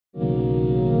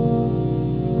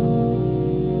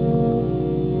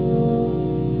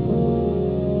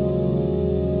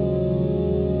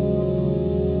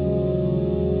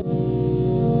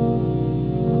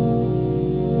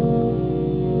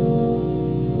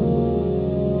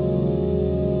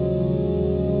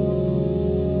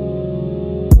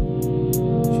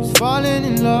falling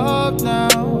in love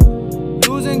now,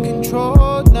 losing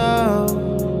control now,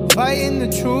 fighting the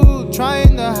truth,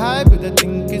 trying to hide, but I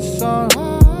think it's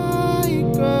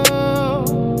alright, girl.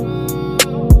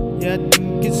 Yeah, I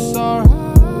think it's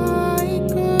alright,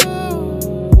 girl.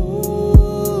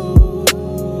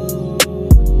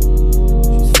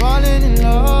 She's falling in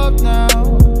love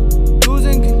now,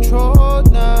 losing control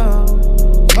now,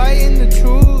 fighting the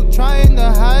truth, trying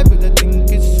to hide, but I think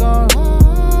it's alright,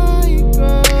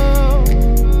 girl.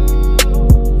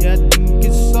 Yeah, I think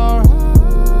it's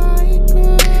alright,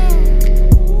 girl.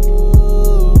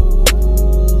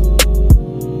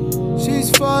 She's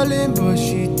falling, but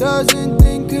she doesn't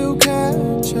think he'll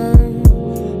catch her,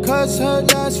 'cause her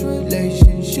last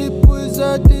relationship was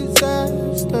a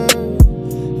disaster.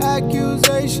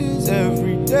 Accusations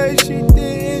every day, she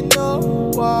didn't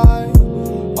know why.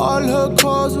 All her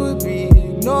calls would be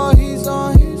ignored, he's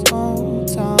on his own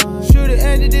time. Should've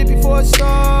ended it before it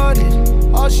started.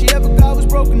 All she ever got was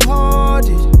broken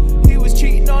hearted. He was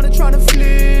cheating on her, trying to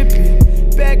flip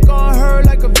it back on her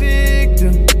like a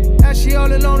victim. Now she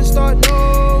all alone and starting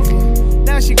over.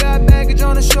 Now she got baggage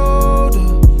on her shoulder,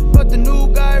 but the new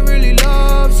guy really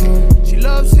loves her. She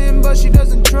loves him, but she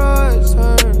doesn't trust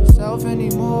herself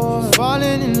anymore. She's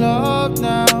falling in love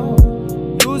now,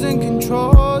 losing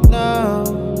control now,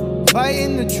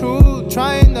 fighting the truth,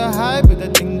 trying to hide, but I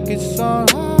think it's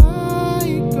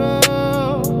alright,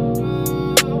 girl.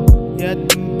 Yeah, I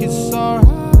think it's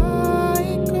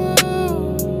alright, girl.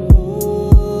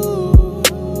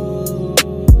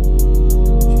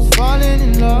 She's falling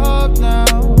in love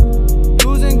now,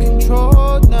 losing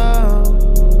control now,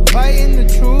 fighting the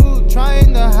truth,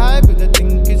 trying to hide, but I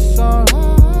think it's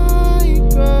alright,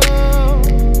 girl.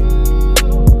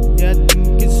 Yeah, I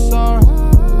think it's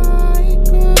alright,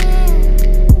 girl.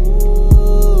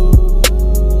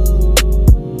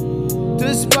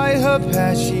 Despite her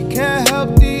past, she can't help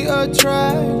the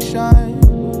attraction.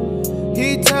 He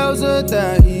tells her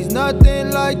that he's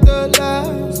nothing like the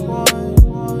last one.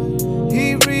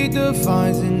 He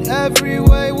redefines in every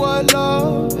way what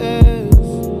love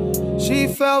is. She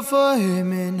fell for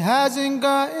him and hasn't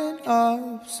gotten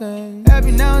up since.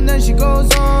 Every now and then she goes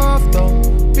off though,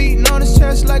 beating on his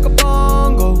chest like a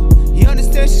bongo. He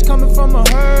understands she's coming from a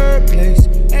hurt place,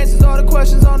 answers all the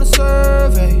questions on the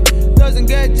survey. Doesn't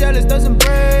get jealous, doesn't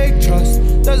break trust,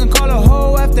 doesn't call her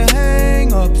hoe after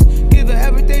hang-ups. Give her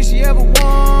everything she ever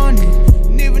wanted,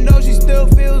 and even though she still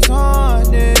feels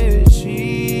haunted,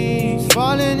 she's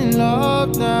falling in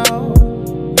love now,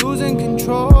 losing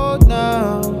control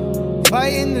now,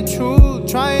 fighting the truth,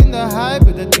 trying to hide,